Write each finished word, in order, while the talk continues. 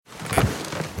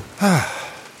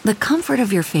The comfort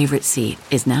of your favorite seat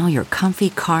is now your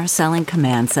comfy car selling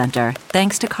command center,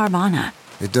 thanks to Carvana.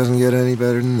 It doesn't get any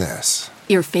better than this.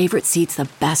 Your favorite seat's the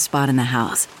best spot in the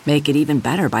house. Make it even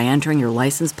better by entering your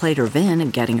license plate or VIN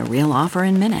and getting a real offer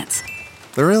in minutes.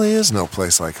 There really is no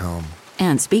place like home.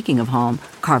 And speaking of home,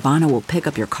 Carvana will pick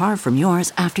up your car from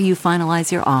yours after you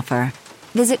finalize your offer.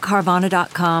 Visit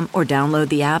Carvana.com or download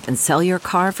the app and sell your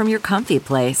car from your comfy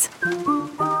place.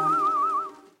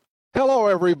 Hello,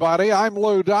 everybody. I'm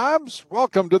Lou Dobbs.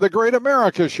 Welcome to the Great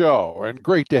America Show, and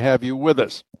great to have you with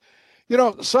us. You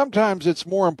know, sometimes it's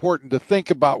more important to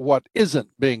think about what isn't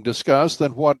being discussed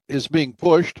than what is being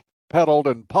pushed, peddled,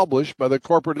 and published by the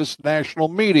corporatist national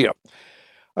media.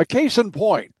 A case in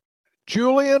point,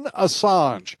 Julian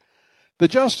Assange. The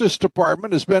Justice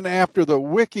Department has been after the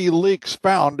WikiLeaks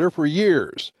founder for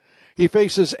years. He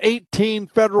faces 18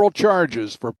 federal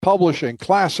charges for publishing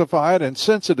classified and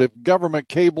sensitive government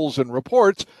cables and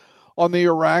reports on the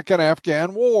Iraq and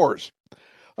Afghan wars.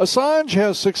 Assange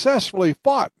has successfully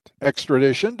fought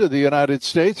extradition to the United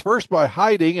States, first by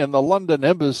hiding in the London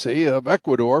Embassy of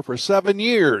Ecuador for 7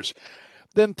 years.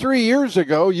 Then 3 years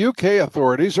ago, UK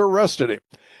authorities arrested him,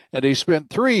 and he spent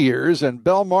 3 years in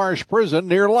Belmarsh Prison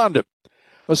near London.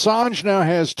 Assange now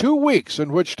has 2 weeks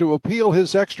in which to appeal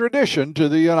his extradition to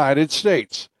the United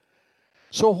States.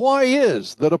 So why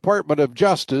is the Department of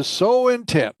Justice so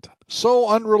intent, so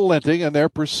unrelenting in their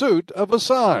pursuit of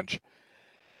Assange?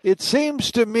 It seems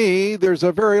to me there's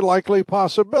a very likely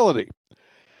possibility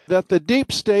that the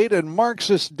deep state and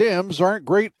Marxist Dems aren't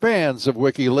great fans of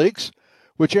WikiLeaks,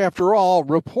 which, after all,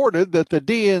 reported that the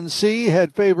DNC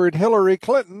had favored Hillary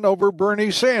Clinton over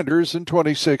Bernie Sanders in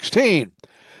 2016.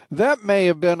 That may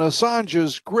have been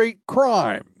Assange's great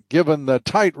crime, given the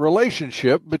tight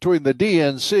relationship between the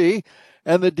DNC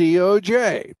and the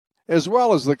DOJ, as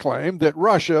well as the claim that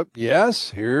Russia,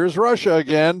 yes, here's Russia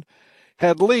again,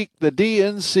 had leaked the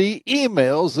DNC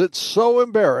emails that so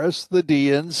embarrassed the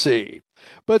DNC.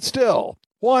 But still,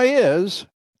 why is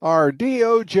our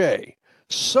DOJ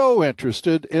so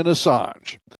interested in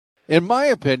Assange? In my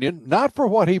opinion, not for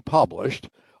what he published,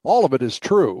 all of it is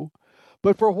true,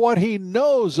 but for what he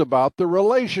knows about the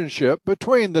relationship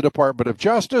between the Department of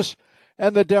Justice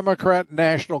and the Democrat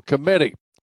National Committee.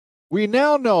 We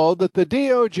now know that the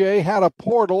DOJ had a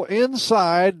portal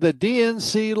inside the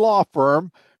DNC law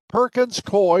firm Perkins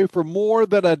Coie for more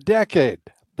than a decade.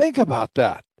 Think about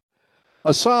that.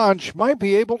 Assange might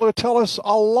be able to tell us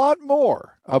a lot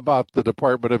more about the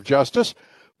Department of Justice,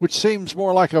 which seems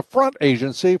more like a front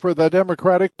agency for the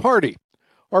Democratic Party,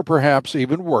 or perhaps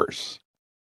even worse.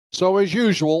 So as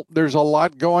usual, there's a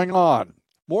lot going on.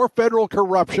 More federal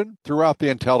corruption throughout the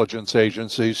intelligence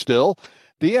agencies still,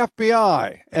 the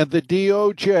FBI and the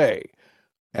DOJ.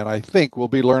 And I think we'll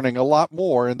be learning a lot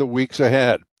more in the weeks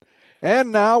ahead.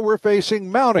 And now we're facing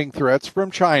mounting threats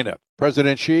from China.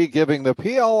 President Xi giving the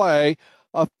PLA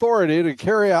authority to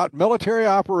carry out military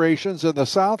operations in the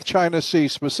South China Sea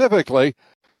specifically,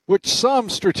 which some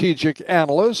strategic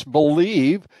analysts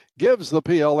believe gives the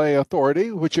PLA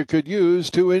authority which it could use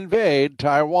to invade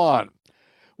Taiwan.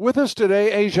 With us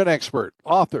today, Asian expert,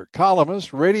 author,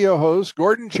 columnist, radio host,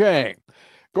 Gordon Chang.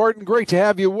 Gordon, great to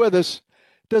have you with us.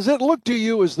 Does it look to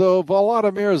you as though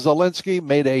Volodymyr Zelensky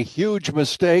made a huge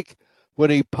mistake when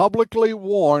he publicly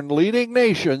warned leading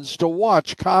nations to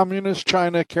watch communist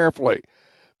China carefully,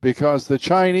 because the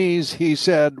Chinese, he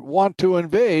said, want to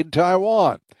invade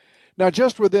Taiwan? Now,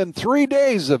 just within 3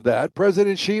 days of that,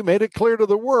 President Xi made it clear to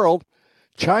the world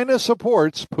China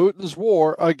supports Putin's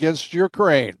war against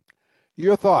Ukraine.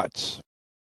 Your thoughts?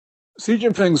 Xi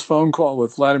Jinping's phone call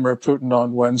with Vladimir Putin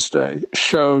on Wednesday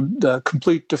showed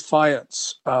complete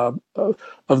defiance of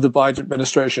the Biden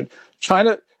administration.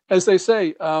 China, as they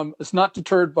say, is not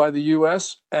deterred by the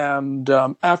U.S. And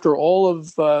after all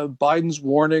of Biden's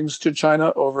warnings to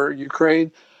China over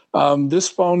Ukraine, this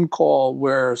phone call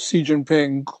where Xi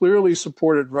Jinping clearly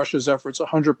supported Russia's efforts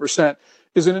 100%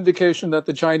 is an indication that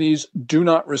the Chinese do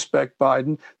not respect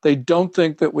Biden. They don't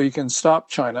think that we can stop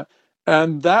China.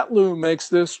 And that, Lou, makes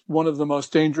this one of the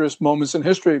most dangerous moments in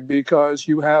history, because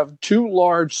you have two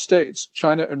large states,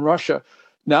 China and Russia,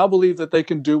 now believe that they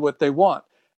can do what they want.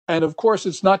 And of course,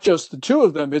 it's not just the two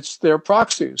of them, it's their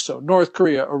proxies. So North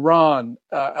Korea, Iran,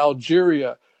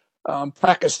 Algeria,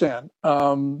 Pakistan.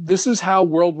 This is how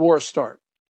world wars start.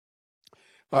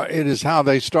 It is how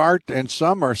they start, and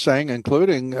some are saying,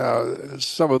 including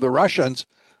some of the Russians,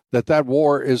 that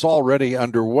war is already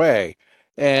underway.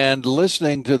 And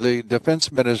listening to the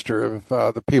defense minister of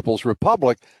the People's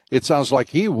Republic, it sounds like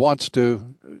he wants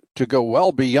to go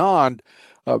well beyond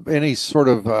any sort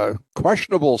of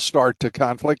questionable start to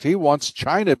conflict. He wants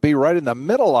China to be right in the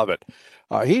middle of it.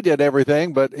 He did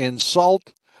everything but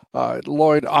insult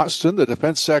Lloyd Austin, the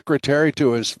defense secretary,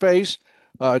 to his face,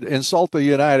 insult the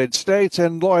United States.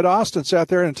 And Lloyd Austin sat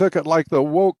there and took it like the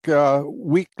woke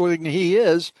weakling he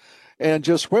is and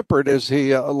just whimpered as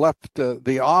he left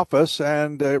the office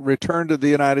and returned to the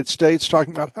United States,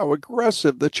 talking about how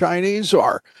aggressive the Chinese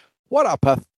are. What a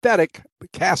pathetic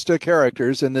cast of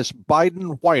characters in this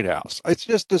Biden White House. It's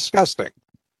just disgusting.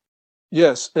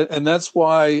 Yes, and that's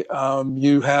why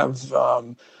you have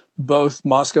both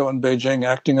Moscow and Beijing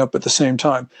acting up at the same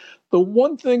time. The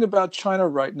one thing about China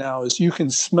right now is you can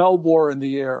smell war in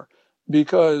the air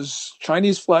because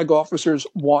Chinese flag officers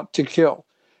want to kill.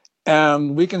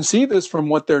 And we can see this from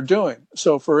what they're doing.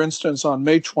 So, for instance, on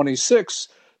May 26th,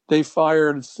 they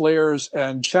fired flares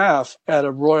and chaff at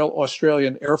a Royal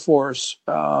Australian Air Force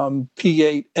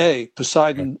P-8A,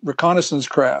 Poseidon reconnaissance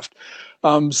craft.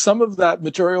 Some of that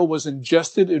material was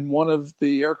ingested in one of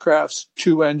the aircraft's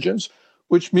two engines,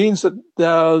 which means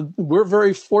that we're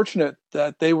very fortunate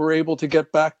that they were able to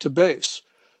get back to base.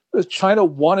 China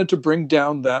wanted to bring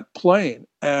down that plane.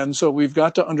 And so we've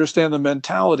got to understand the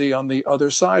mentality on the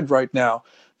other side right now,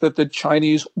 that the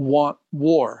Chinese want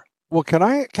war. Well, can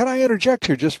I interject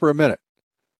here just for a minute?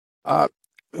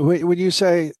 When you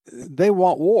say they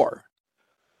want war,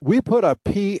 we put a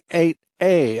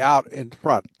P-8A out in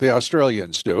front. The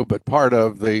Australians do, but part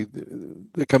of the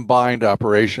combined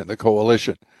operation, the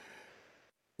coalition.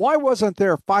 Why wasn't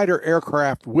there fighter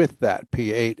aircraft with that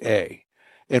P-8A?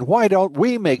 And why don't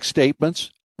we make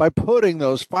statements by putting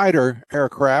those fighter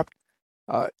aircraft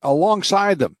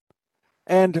alongside them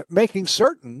and making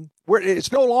certain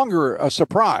it's no longer a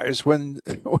surprise when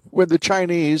the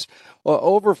Chinese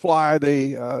overfly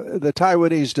the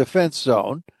Taiwanese defense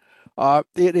zone.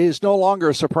 It is no longer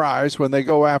a surprise when they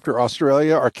go after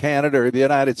Australia or Canada or the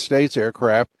United States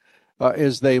aircraft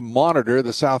as they monitor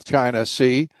the South China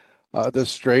Sea, the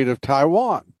Strait of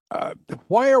Taiwan.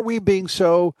 Why are we being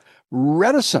so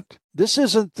reticent? This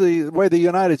isn't the way the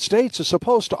United States is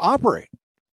supposed to operate.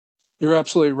 You're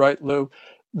absolutely right, Lou.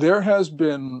 There has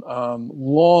been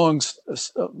long-running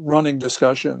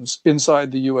discussions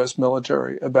inside the U.S.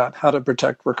 military about how to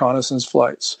protect reconnaissance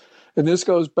flights. And this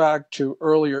goes back to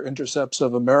earlier intercepts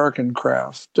of American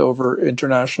craft over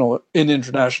international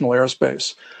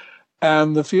airspace.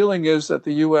 And the feeling is that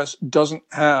the U.S. doesn't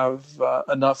have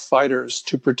enough fighters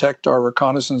to protect our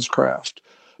reconnaissance craft,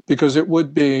 because it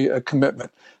would be a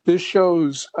commitment. This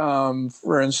shows,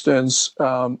 for instance,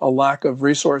 a lack of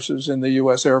resources in the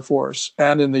U.S. Air Force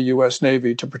and in the U.S.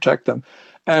 Navy to protect them.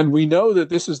 And we know that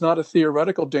this is not a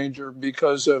theoretical danger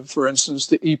because of, for instance,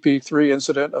 the EP-3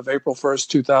 incident of April 1st,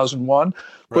 2001, right.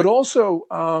 But also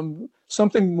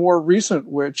something more recent,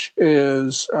 which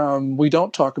is we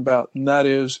don't talk about, and that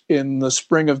is in the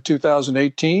spring of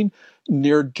 2018,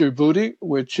 near Djibouti,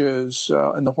 which is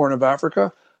in the Horn of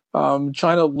Africa,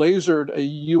 China lasered a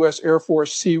U.S. Air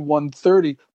Force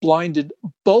C-130, blinded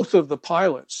both of the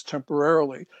pilots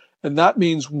temporarily. And that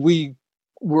means we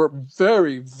were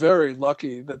very, very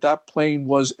lucky that that plane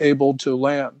was able to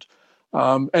land.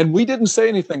 And we didn't say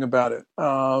anything about it.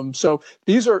 So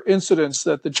these are incidents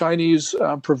that the Chinese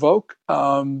provoke.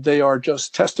 They are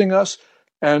just testing us,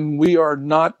 and we are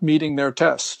not meeting their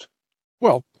test.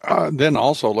 Well, then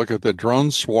also look at the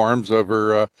drone swarms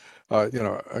over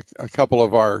a couple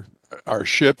of our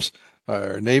ships,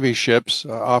 our Navy ships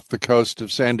off the coast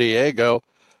of San Diego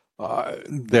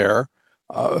there.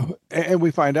 And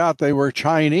we find out they were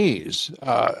Chinese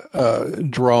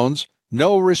drones.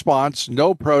 No response,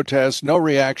 no protest, no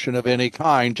reaction of any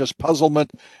kind, just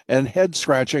puzzlement and head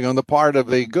scratching on the part of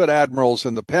the good admirals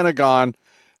in the Pentagon.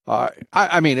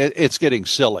 I mean, it's getting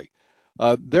silly.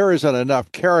 There isn't enough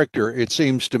character, it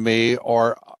seems to me,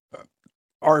 or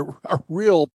a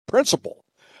real principle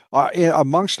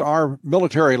amongst our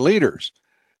military leaders.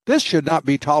 This should not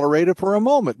be tolerated for a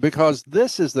moment, because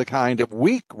this is the kind of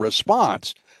weak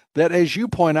response that, as you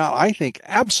point out, I think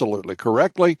absolutely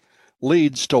correctly,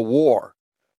 leads to war.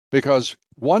 Because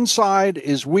one side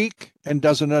is weak and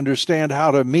doesn't understand how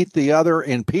to meet the other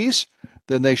in peace,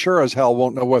 then they sure as hell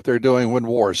won't know what they're doing when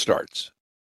war starts.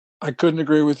 I couldn't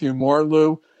agree with you more,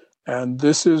 Lou. And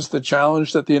this is the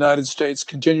challenge that the United States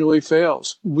continually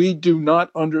fails. We do not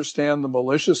understand the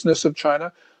maliciousness of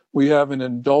China. We have an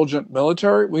indulgent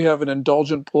military. We have an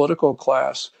indulgent political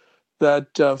class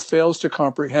that fails to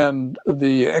comprehend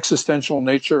the existential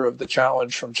nature of the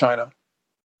challenge from China.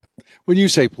 When you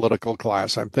say political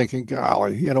class, I'm thinking,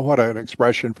 golly, what an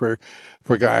expression for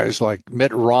guys like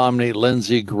Mitt Romney,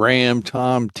 Lindsey Graham,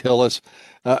 Tom Tillis,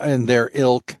 and their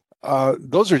ilk.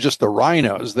 those are just the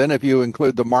rhinos. Then, if you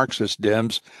include the Marxist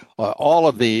Dems, all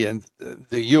of the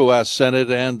U.S.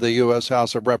 Senate and the U.S.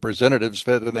 House of Representatives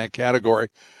fit in that category.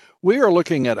 We are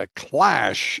looking at a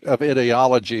clash of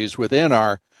ideologies within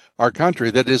our country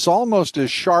that is almost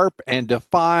as sharp and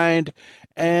defined,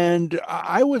 and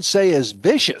I would say as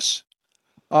vicious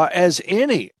as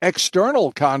any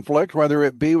external conflict, whether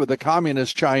it be with the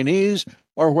communist Chinese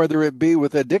or whether it be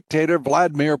with the dictator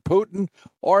Vladimir Putin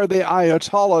or the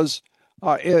Ayatollahs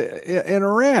in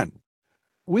Iran.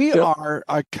 We are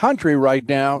a country right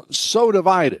now so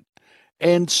divided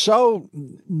and so,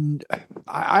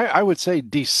 I would say,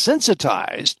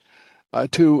 desensitized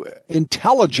to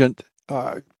intelligent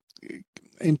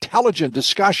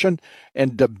discussion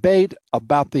and debate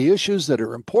about the issues that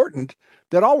are important,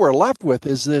 that all we're left with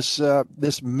is this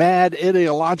mad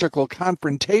ideological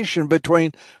confrontation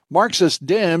between Marxist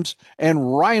Dems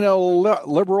and rhino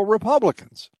liberal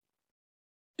Republicans.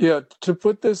 Yeah, to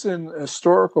put this in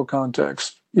historical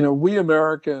context, we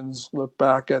Americans look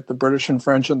back at the British and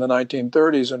French in the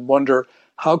 1930s and wonder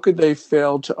how could they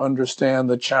fail to understand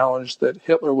the challenge that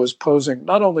Hitler was posing,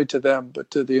 not only to them, but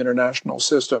to the international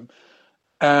system.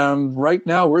 And right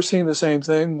now, we're seeing the same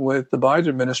thing with the Biden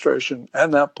administration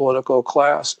and that political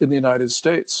class in the United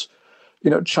States.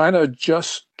 China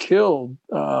just killed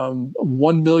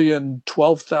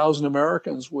 1,012,000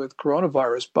 Americans with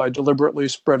coronavirus by deliberately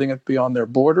spreading it beyond their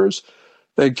borders.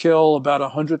 They kill about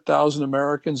 100,000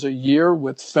 Americans a year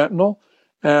with fentanyl,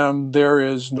 and there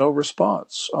is no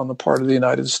response on the part of the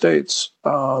United States.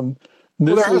 There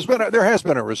has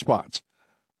been a response.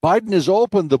 Biden has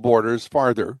opened the borders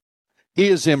farther. He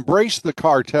has embraced the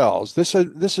cartels. This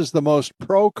is the most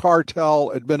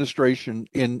pro-cartel administration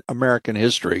in American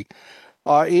history.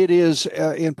 It is,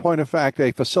 in point of fact,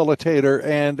 a facilitator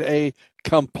and a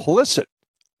complicit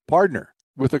partner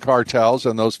with the cartels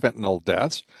and those fentanyl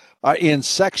deaths, in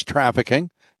sex trafficking,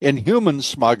 in human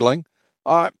smuggling,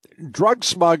 drug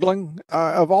smuggling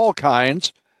of all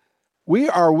kinds. We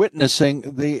are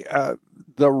witnessing the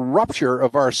rupture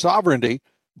of our sovereignty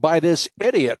by this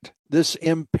idiot, this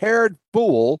impaired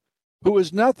fool, who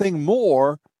is nothing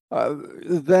more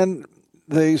than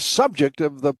the subject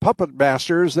of the puppet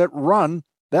masters that run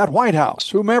that White House,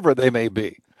 whomever they may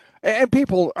be. And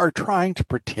people are trying to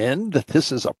pretend that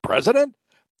this is a president.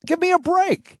 Give me a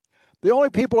break. The only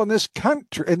people in this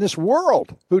country, in this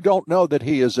world, who don't know that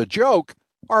he is a joke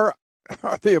are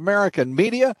the American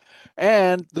media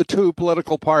and the two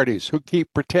political parties who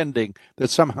keep pretending that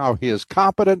somehow he is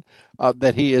competent,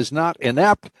 that he is not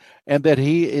inept, and that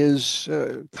he is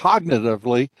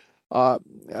cognitively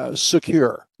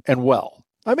secure and well.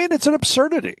 I mean, it's an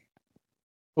absurdity.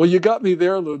 Well, you got me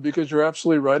there, Lou, because you're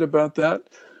absolutely right about that.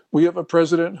 We have a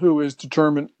president who is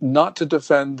determined not to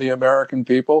defend the American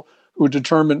people, who is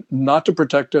determined not to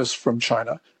protect us from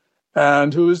China,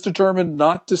 and who is determined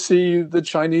not to see the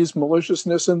Chinese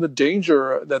maliciousness and the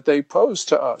danger that they pose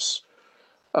to us.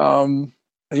 I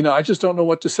just don't know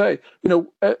what to say.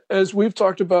 As we've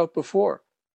talked about before,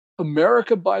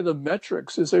 America by the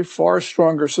metrics is a far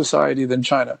stronger society than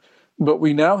China. But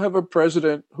we now have a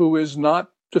president who is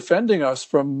not defending us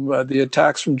from the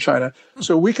attacks from China.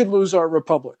 So we could lose our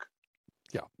republic.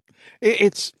 Yeah,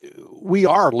 we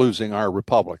are losing our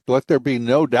republic. Let there be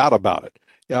no doubt about it.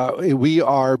 We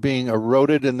are being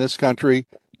eroded in this country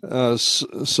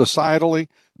societally.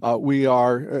 We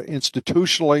are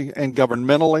institutionally and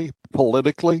governmentally,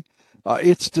 politically.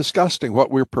 It's disgusting what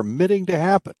we're permitting to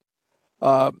happen.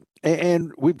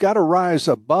 And we've got to rise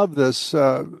above this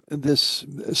this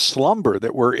slumber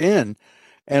that we're in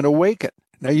and awaken.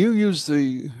 Now, you use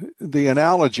the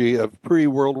analogy of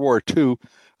pre-World War II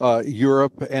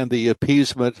Europe and the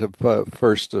appeasement of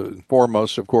first and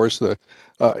foremost, of course, the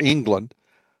England.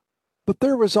 But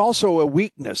there was also a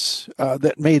weakness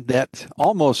that made that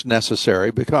almost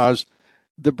necessary, because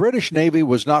the British Navy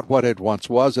was not what it once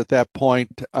was at that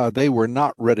point. They were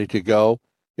not ready to go.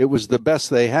 It was the best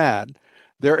they had.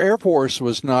 Their Air Force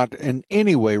was not in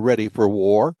any way ready for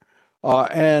war,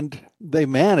 and they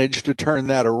managed to turn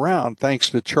that around thanks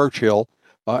to Churchill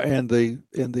and the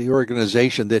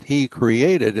organization that he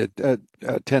created at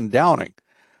 10 Downing.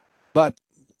 But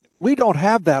we don't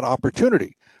have that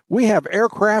opportunity. We have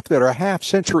aircraft that are a half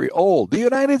century old. The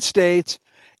United States,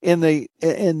 in the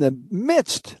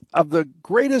midst of the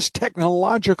greatest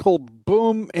technological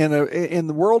boom in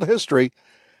the world history,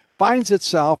 finds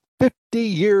itself 50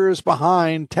 years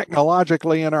behind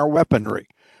technologically in our weaponry.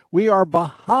 We are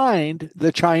behind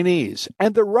the Chinese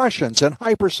and the Russians in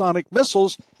hypersonic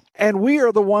missiles, and we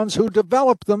are the ones who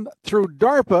developed them through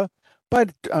DARPA by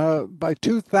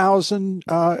 2000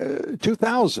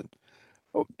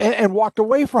 and walked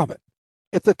away from it.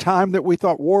 at the time that we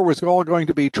thought war was all going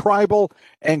to be tribal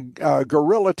and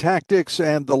guerrilla tactics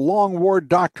and the long war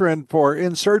doctrine for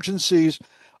insurgencies.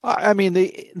 I mean,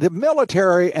 the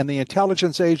military and the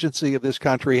intelligence agency of this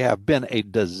country have been a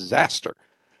disaster.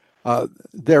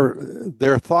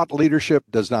 Their thought leadership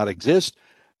does not exist.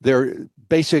 Their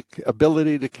basic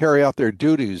ability to carry out their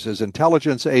duties as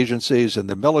intelligence agencies and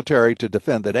the military to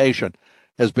defend the nation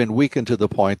has been weakened to the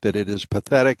point that it is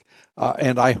pathetic.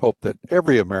 And I hope that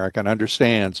every American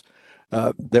understands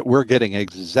that we're getting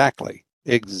exactly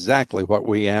what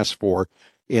we asked for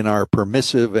in our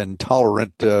permissive and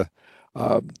tolerant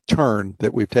turn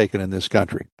that we've taken in this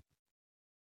country.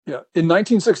 Yeah. In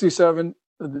 1967,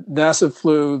 NASA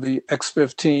flew the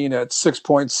X-15 at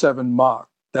 6.7 Mach.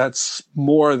 That's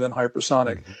more than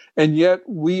hypersonic. Mm-hmm. And yet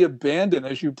we abandoned,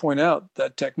 as you point out,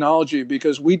 that technology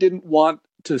because we didn't want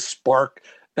to spark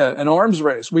an arms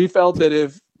race. We felt that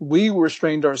if we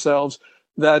restrained ourselves,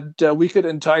 that we could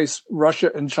entice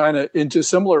Russia and China into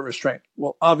similar restraint.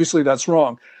 Well, obviously that's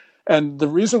wrong. And the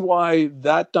reason why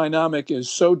that dynamic is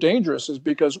so dangerous is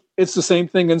because it's the same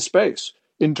thing in space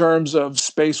in terms of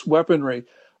space weaponry.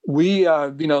 We,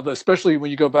 especially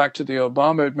when you go back to the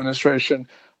Obama administration,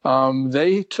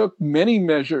 they took many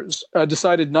measures,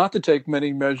 decided not to take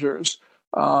many measures,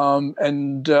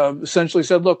 and essentially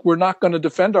said, look, we're not going to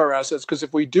defend our assets because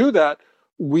if we do that,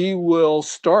 we will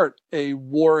start a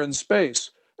war in space.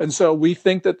 And so we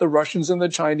think that the Russians and the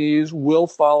Chinese will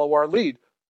follow our lead.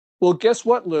 Well, guess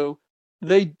what, Lou?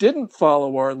 They didn't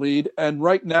follow our lead. And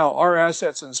right now, our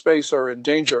assets in space are in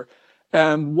danger.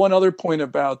 And one other point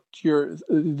about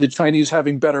the Chinese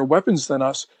having better weapons than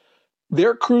us,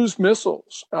 their cruise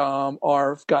missiles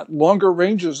got longer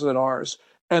ranges than ours.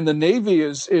 And the Navy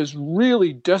is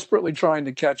really desperately trying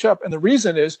to catch up. And the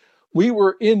reason is we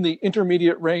were in the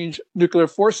Intermediate Range Nuclear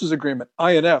Forces Agreement,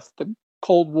 INF, the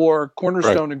Cold War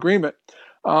cornerstone agreement.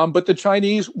 But the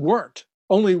Chinese weren't.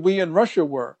 Only we and Russia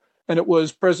were. And it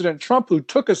was President Trump who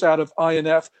took us out of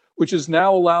INF, which is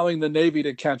now allowing the Navy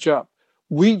to catch up.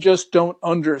 We just don't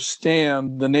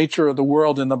understand the nature of the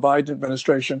world in the Biden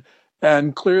administration.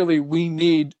 And clearly we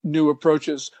need new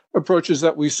approaches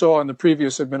that we saw in the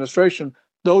previous administration.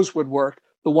 Those would work.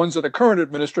 The ones of the current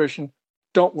administration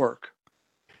don't work.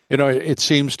 You know, it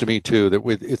seems to me, too, that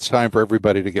it's time for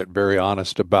everybody to get very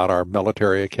honest about our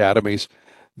military academies,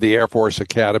 the Air Force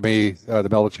Academy, the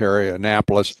military,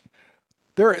 Annapolis.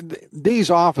 These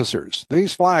officers,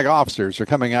 these flag officers are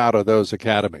coming out of those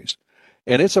academies.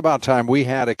 And it's about time we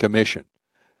had a commission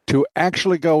to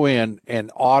actually go in and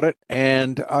audit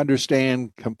and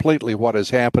understand completely what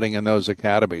is happening in those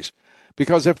academies.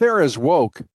 Because if they're as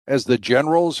woke as the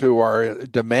generals who are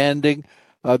demanding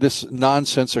this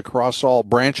nonsense across all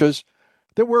branches,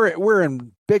 then we're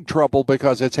in big trouble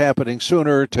because it's happening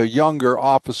sooner to younger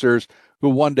officers who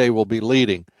one day will be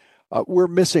leading. We're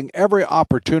missing every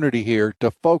opportunity here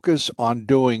to focus on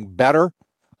doing better,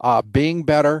 being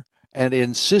better, and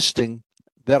insisting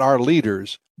that our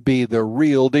leaders be the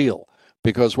real deal.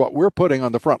 Because what we're putting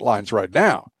on the front lines right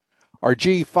now are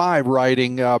G5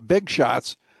 riding big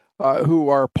shots who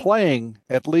are playing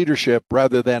at leadership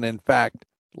rather than, in fact,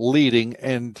 leading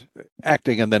and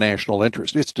acting in the national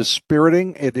interest. It's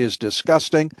dispiriting, it is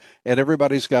disgusting, and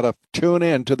everybody's got to tune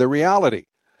in to the reality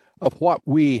of what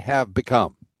we have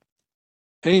become.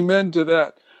 Amen to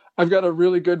that. I've got a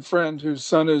really good friend whose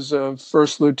son is a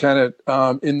first lieutenant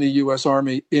in the U.S.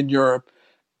 Army in Europe.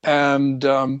 And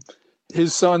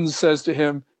his son says to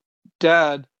him,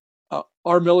 Dad,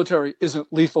 our military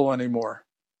isn't lethal anymore.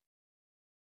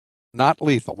 Not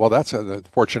lethal. Well, that's a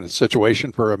fortunate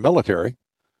situation for a military.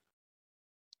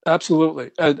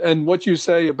 Absolutely. And what you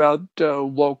say about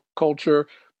woke culture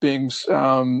being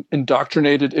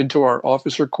indoctrinated into our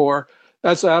officer corps,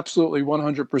 that's absolutely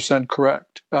 100%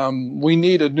 correct. We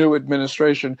need a new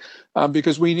administration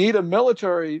because we need a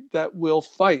military that will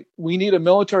fight. We need a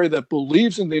military that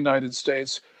believes in the United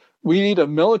States. We need a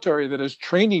military that is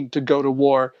training to go to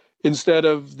war instead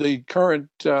of the current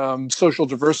social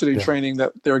diversity training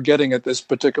that they're getting at this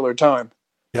particular time.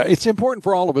 Yeah, it's important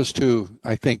for all of us to,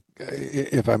 I think,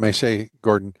 if I may say,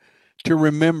 Gordon, to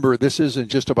remember this isn't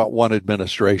just about one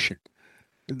administration.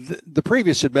 The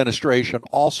previous administration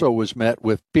also was met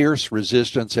with fierce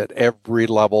resistance at every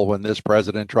level when this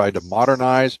president tried to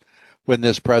modernize, when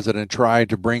this president tried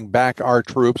to bring back our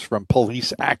troops from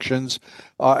police actions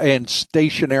and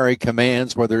stationary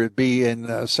commands, whether it be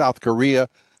in South Korea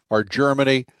or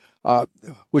Germany,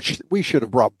 which we should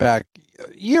have brought back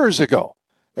years ago.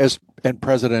 And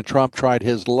President Trump tried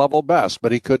his level best,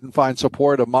 but he couldn't find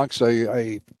support amongst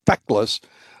a feckless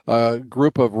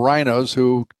group of rhinos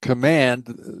who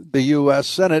command the U.S.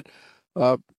 Senate,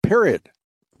 period.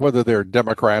 whether they're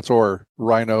Democrats or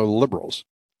rhino liberals.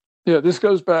 Yeah, this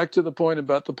goes back to the point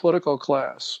about the political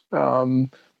class.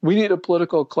 We need a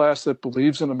political class that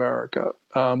believes in America,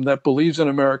 that believes in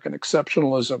American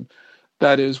exceptionalism,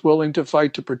 that is willing to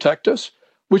fight to protect us,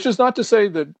 which is not to say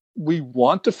that we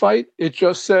want to fight. It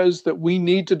just says that we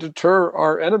need to deter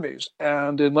our enemies.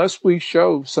 And unless we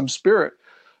show some spirit,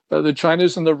 the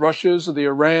Chinas and the Russias, the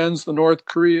Irans, the North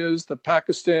Koreas, the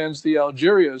Pakistans, the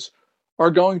Algerias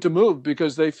are going to move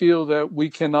because they feel that we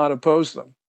cannot oppose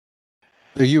them.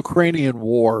 The Ukrainian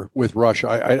war with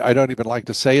Russia, I don't even like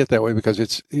to say it that way because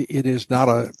it is not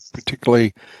a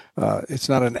particularly, it's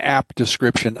not an apt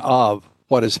description of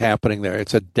what is happening there.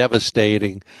 It's a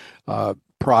devastating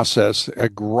process, a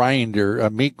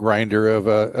meat grinder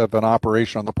of an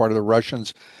operation on the part of the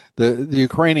Russians. The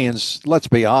Ukrainians, let's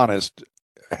be honest,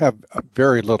 have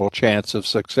very little chance of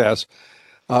success,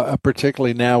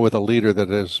 particularly now with a leader that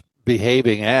is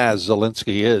behaving as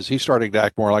Zelensky is. He's starting to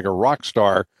act more like a rock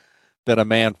star than a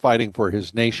man fighting for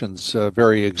his nation's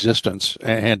very existence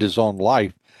and his own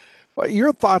life.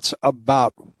 Your thoughts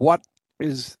about what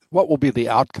will be the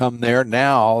outcome there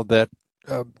now that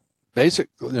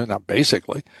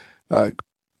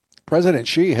President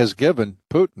Xi has given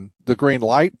Putin the green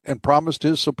light and promised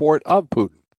his support of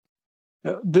Putin?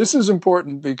 This is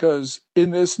important because in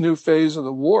this new phase of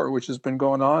the war, which has been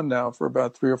going on now for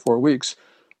about 3 or 4 weeks,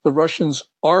 the Russians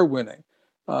are winning.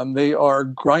 They are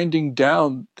grinding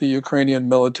down the Ukrainian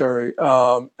military,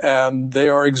 and they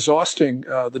are exhausting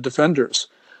the defenders,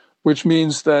 which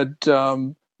means that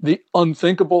the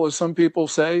unthinkable, as some people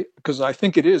say, because I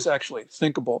think it is actually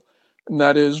thinkable, and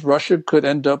that is Russia could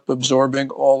end up absorbing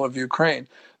all of Ukraine.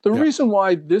 The reason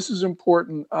why this is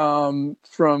important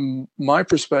from my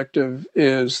perspective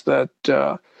is that,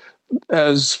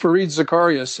 as Fareed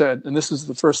Zakaria said, and this is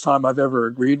the first time I've ever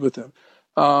agreed with him,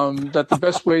 that the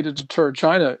best way to deter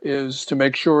China is to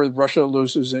make sure Russia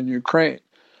loses in Ukraine.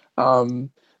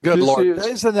 Good Lord.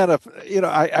 Isn't that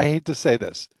I hate to say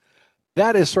this.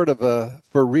 That is sort of a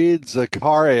Fareed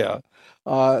Zakaria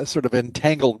sort of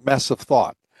entangled mess of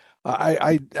thought.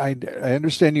 I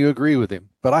understand you agree with him,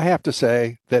 but I have to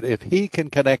say that if he can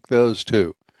connect those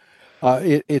two,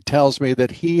 it tells me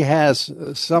that he has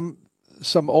some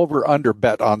over-under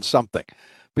bet on something,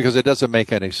 because it doesn't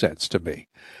make any sense to me.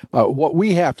 What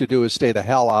we have to do is stay the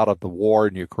hell out of the war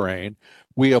in Ukraine.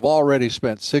 We have already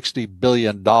spent $60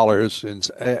 billion in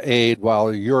aid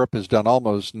while Europe has done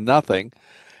almost nothing.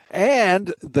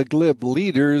 And the glib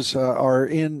leaders are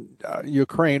in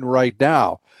Ukraine right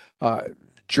now.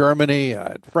 Germany,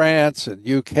 France, and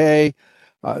UK,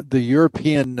 the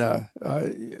European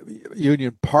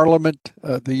Union Parliament.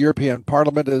 The European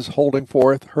Parliament is holding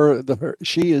forth.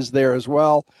 She is there as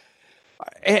well.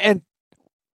 And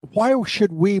why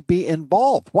should we be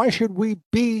involved? Why should we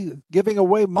be giving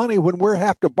away money when we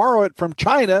have to borrow it from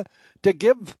China to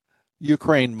give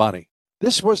Ukraine money?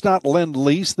 This was not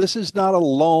lend-lease. This is not a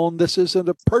loan. This isn't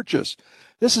a purchase.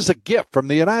 This is a gift from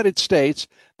the United States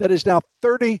that is now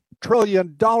 $30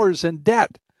 trillion in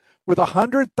debt, with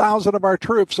 100,000 of our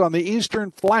troops on the eastern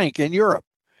flank in Europe.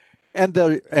 And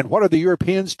what are the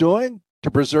Europeans doing to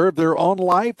preserve their own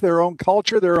life, their own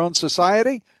culture, their own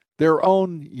society, their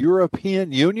own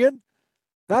European Union?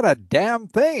 Not a damn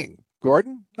thing,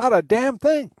 Gordon. Not a damn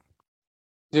thing.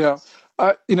 Yeah.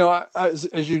 As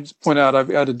you point out, I've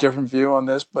got a different view on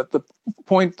this, but the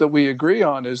point that we agree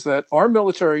on is that our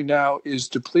military now is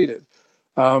depleted.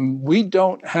 We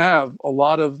don't have a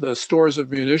lot of the stores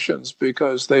of munitions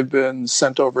because they've been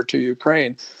sent over to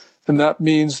Ukraine. And that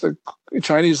means the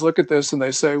Chinese look at this and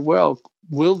they say, well,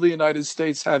 will the United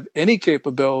States have any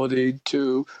capability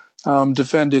to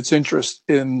defend its interest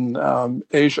in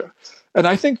Asia? And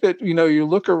I think that, you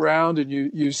look around and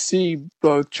you see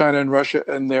both China and Russia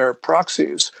and their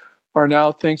proxies are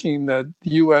now thinking that the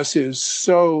U.S. is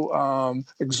so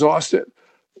exhausted,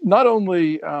 not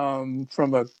only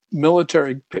from a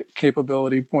military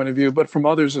capability point of view, but from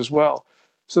others as well.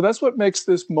 So that's what makes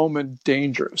this moment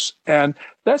dangerous. And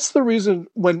that's the reason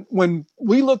when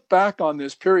we look back on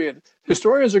this period,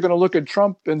 historians are going to look at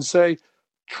Trump and say,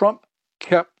 Trump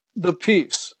kept the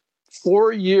peace,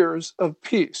 4 years of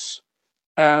peace.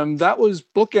 And that was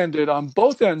bookended on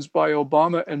both ends by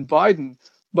Obama and Biden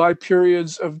by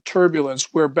periods of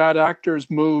turbulence where bad actors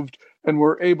moved and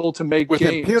were able to make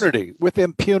gains. With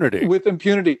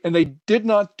impunity. And they did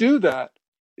not do that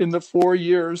in the 4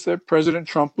 years that President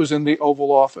Trump was in the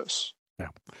Oval Office. Yeah.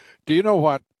 Do you know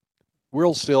what?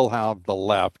 We'll still have the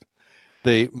left,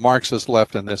 the Marxist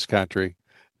left in this country,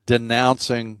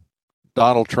 denouncing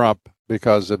Donald Trump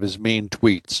because of his mean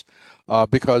tweets,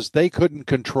 because they couldn't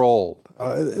control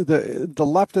The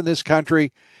left in this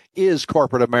country is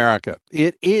corporate America.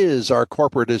 It is our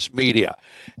corporatist media.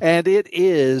 And it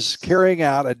is carrying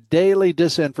out a daily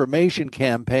disinformation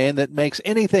campaign that makes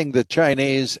anything the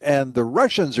Chinese and the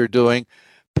Russians are doing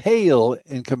pale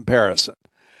in comparison.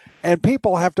 And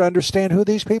people have to understand who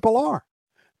these people are.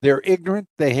 They're ignorant.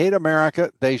 They hate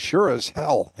America. They sure as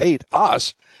hell hate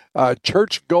us.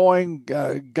 Church-going,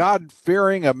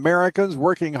 God-fearing Americans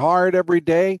working hard every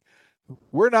day.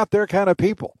 We're not their kind of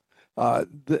people.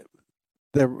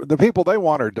 The people they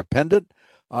want are dependent.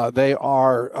 They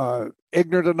are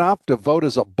ignorant enough to vote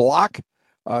as a block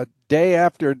day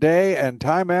after day and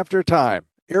time after time,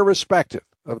 irrespective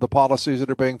of the policies that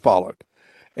are being followed.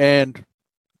 And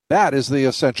that is the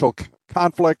essential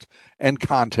conflict and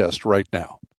contest right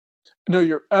now. No,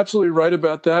 you're absolutely right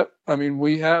about that. I mean,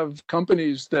 we have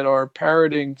companies that are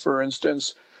parroting, for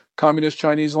instance, communist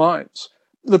Chinese lines.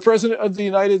 The president of the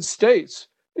United States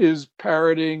is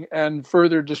parroting and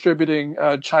further distributing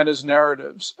China's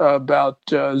narratives about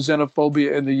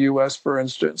xenophobia in the U.S., for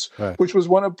instance, right, which was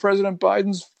one of President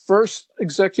Biden's first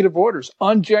executive orders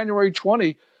on January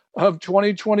 20 of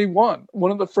 2021.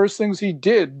 One of the first things he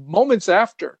did moments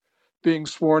after being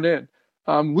sworn in.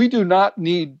 We do not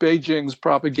need Beijing's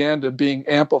propaganda being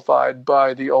amplified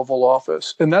by the Oval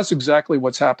Office. And that's exactly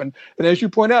what's happened. And as you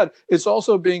point out, it's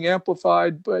also being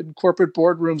amplified by corporate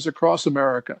boardrooms across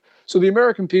America. So the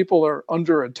American people are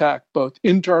under attack, both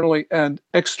internally and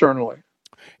externally.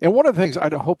 And one of the things I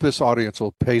hope this audience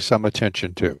will pay some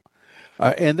attention to,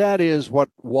 and that is what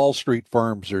Wall Street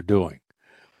firms are doing.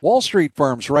 Wall Street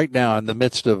firms right now in the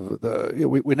midst of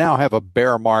we now have a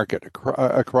bear market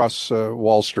across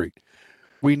Wall Street.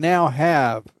 We now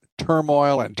have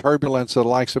turmoil and turbulence, the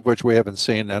likes of which we haven't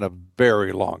seen in a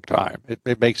very long time.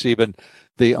 It makes even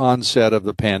the onset of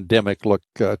the pandemic look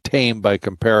tame by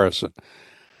comparison.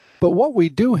 But what we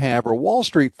do have are Wall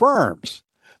Street firms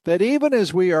that even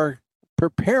as we are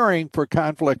preparing for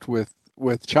conflict with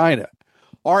China,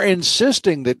 are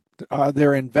insisting that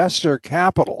their investor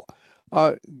capital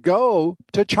go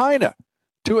to China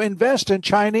to invest in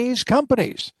Chinese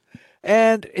companies.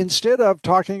 And instead of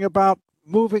talking about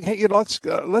moving, hey,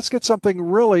 let's get something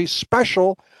really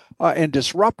special and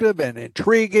disruptive and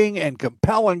intriguing and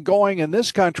compelling going in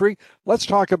this country. Let's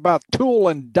talk about tool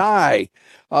and die.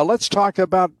 Let's talk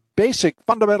about basic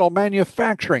fundamental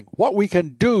manufacturing, what we can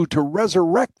do to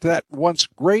resurrect that once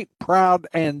great, proud,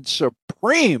 and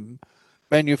supreme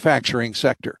manufacturing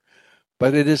sector.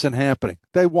 But it isn't happening.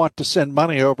 They want to send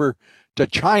money over to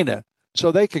China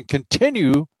so they can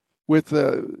continue with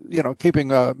keeping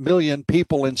 1 million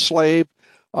people enslaved.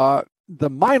 The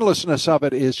mindlessness of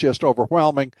it is just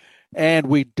overwhelming, and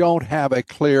we don't have a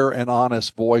clear and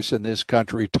honest voice in this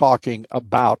country talking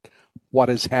about what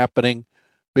is happening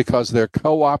because they're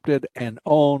co-opted and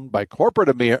owned by corporate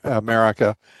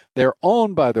America. They're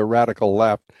owned by the radical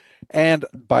left, and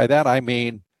by that I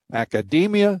mean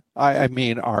academia. I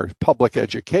mean our public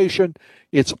education.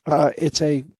 It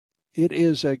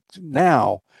is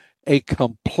now a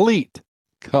complete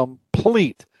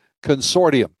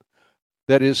consortium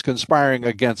that is conspiring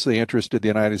against the interest of the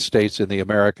United States and the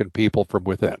American people from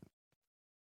within.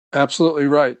 Absolutely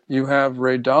right. You have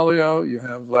Ray Dalio, you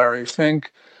have Larry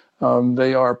Fink.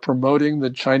 They are promoting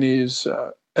the Chinese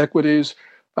equities.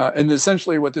 And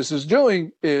essentially what this is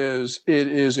doing is it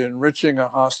is enriching a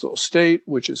hostile state,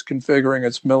 which is configuring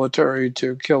its military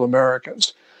to kill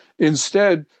Americans.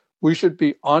 Instead, we should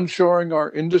be onshoring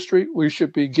our industry. We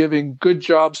should be giving good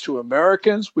jobs to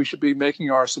Americans. We should be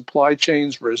making our supply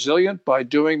chains resilient by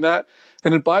doing that.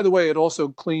 And by the way, it also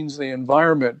cleans the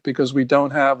environment because we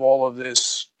don't have all of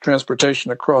this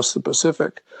transportation across the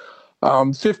Pacific.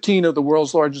 15 of the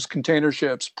world's largest container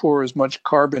ships pour as much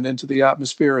carbon into the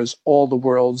atmosphere as all the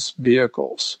world's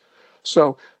vehicles.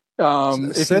 So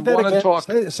if you want to talk...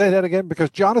 Say that again,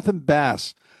 because Jonathan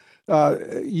Bass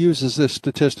uses this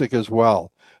statistic as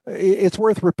well. It's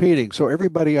worth repeating so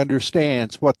everybody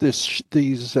understands what these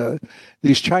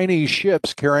Chinese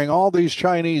ships carrying all these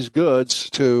Chinese goods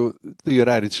to the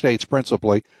United States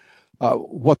principally,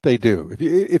 what they do.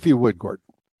 If you would, Gordon.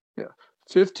 Yeah.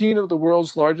 15 of the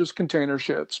world's largest container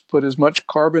ships put as much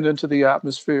carbon into the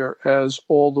atmosphere as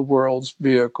all the world's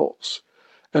vehicles.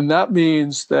 And that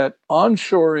means that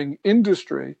onshoring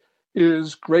industry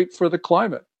is great for the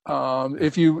climate.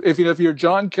 If you're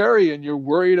John Kerry and you're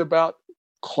worried about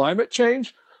climate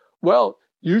change, well,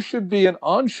 you should be an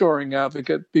onshoring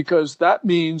advocate because that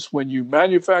means when you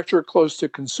manufacture close to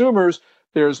consumers,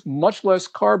 there's much less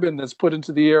carbon that's put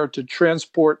into the air to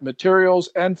transport materials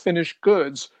and finished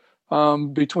goods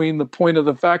between the point of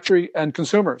the factory and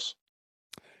consumers.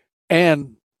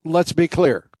 And let's be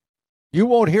clear, You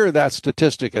won't hear that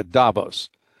statistic at Davos.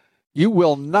 You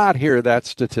will not hear that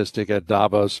statistic at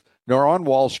Davos, nor on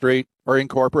Wall Street or in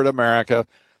corporate America,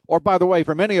 or, by the way,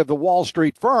 from any of the Wall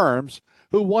Street firms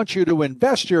who want you to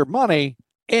invest your money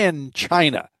in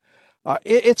China.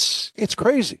 It's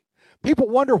crazy. People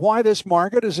wonder why this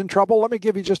market is in trouble. Let me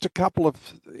give you just a couple of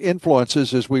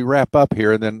influences as we wrap up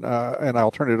here, and then and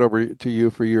I'll turn it over to you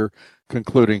for your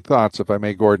concluding thoughts, if I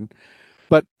may, Gordon.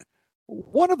 But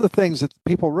one of the things that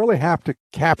people really have to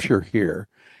capture here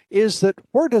is that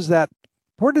where does that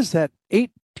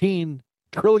 $18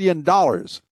 trillion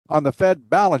on the Fed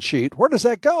balance sheet, where does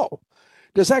that go?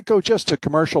 Does that go just to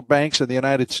commercial banks in the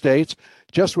United States,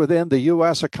 just within the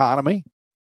U.S. economy?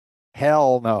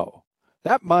 Hell no.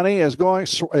 That money is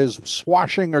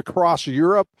swashing across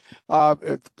Europe,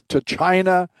 to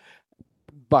China,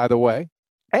 by the way.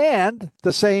 And at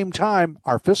the same time,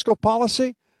 our fiscal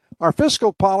policy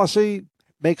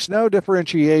makes no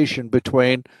differentiation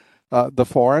between the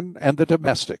foreign and the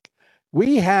domestic.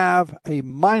 We have a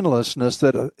mindlessness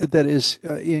that is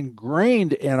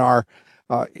ingrained in our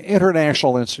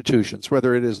international institutions,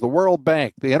 whether it is the World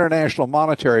Bank, the International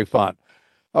Monetary Fund,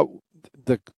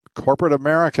 the corporate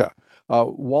America,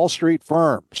 Wall Street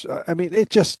firms. I mean,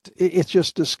 it's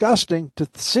just disgusting to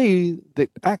see that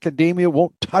academia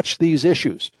won't touch these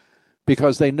issues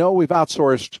because they know we've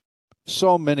outsourced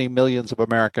so many millions of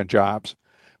American jobs.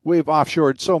 We've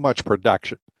offshored so much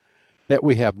production that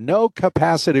we have no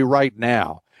capacity right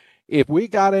now. If we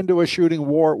got into a shooting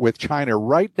war with China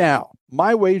right now,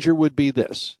 my wager would be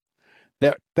this,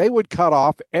 that they would cut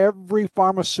off every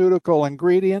pharmaceutical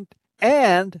ingredient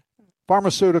and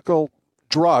pharmaceutical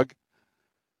drug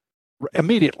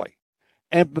immediately.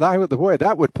 And by the way,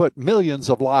 that would put millions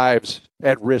of lives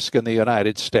at risk in the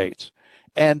United States.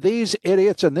 And these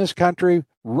idiots in this country,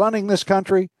 running this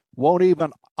country, won't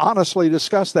even honestly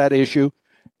discuss that issue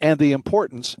and the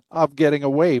importance of getting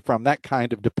away from that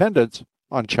kind of dependence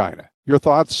on China. Your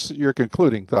thoughts, your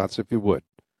concluding thoughts, if you would.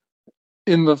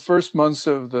 In the first months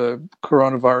of the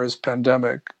coronavirus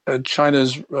pandemic,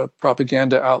 China's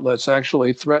propaganda outlets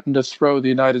actually threatened to throw the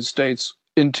United States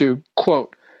into,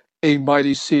 quote, a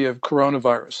mighty sea of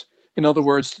coronavirus. In other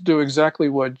words, to do exactly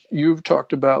what you've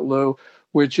talked about, Lou,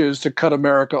 which is to cut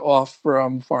America off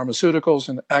from pharmaceuticals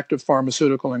and active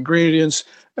pharmaceutical ingredients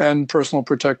and personal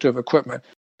protective equipment.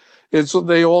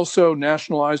 They also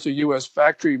nationalized a U.S.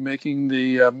 factory making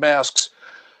the masks.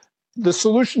 The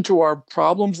solution to our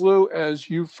problems, Lou, as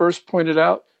you first pointed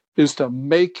out, is to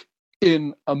make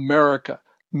in America.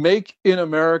 Make in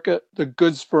America the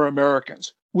goods for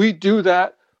Americans. We do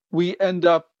that, we end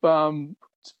up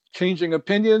changing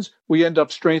opinions. We end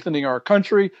up strengthening our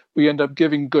country. We end up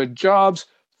giving good jobs.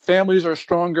 Families are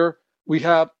stronger. We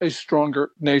have a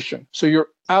stronger nation. So you're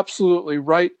absolutely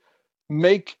right.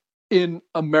 Make in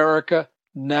America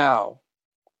now.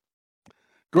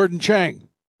 Gordon Chang,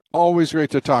 always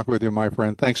great to talk with you, my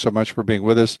friend. Thanks so much for being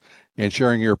with us and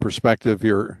sharing your perspective,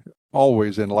 your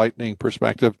always enlightening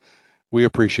perspective. We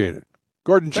appreciate it.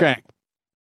 Gordon Chang.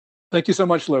 Thank you so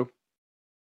much, Lou.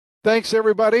 Thanks,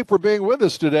 everybody, for being with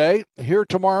us today. Here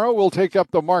tomorrow, we'll take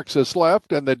up the Marxist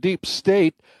left and the deep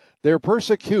state, their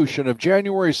persecution of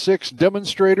January 6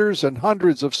 demonstrators and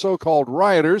hundreds of so-called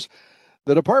rioters.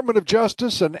 The Department of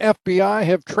Justice and FBI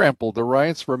have trampled the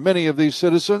rights for many of these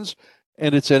citizens,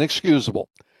 and it's inexcusable.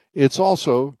 It's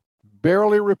also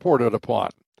barely reported upon.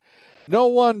 No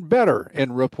one better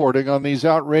in reporting on these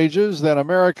outrages than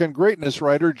American greatness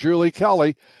writer Julie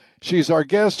Kelly. She's our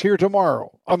guest here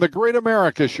tomorrow on The Great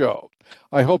America Show.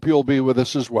 I hope you'll be with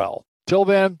us as well. Till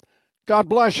then, God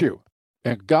bless you,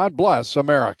 and God bless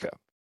America.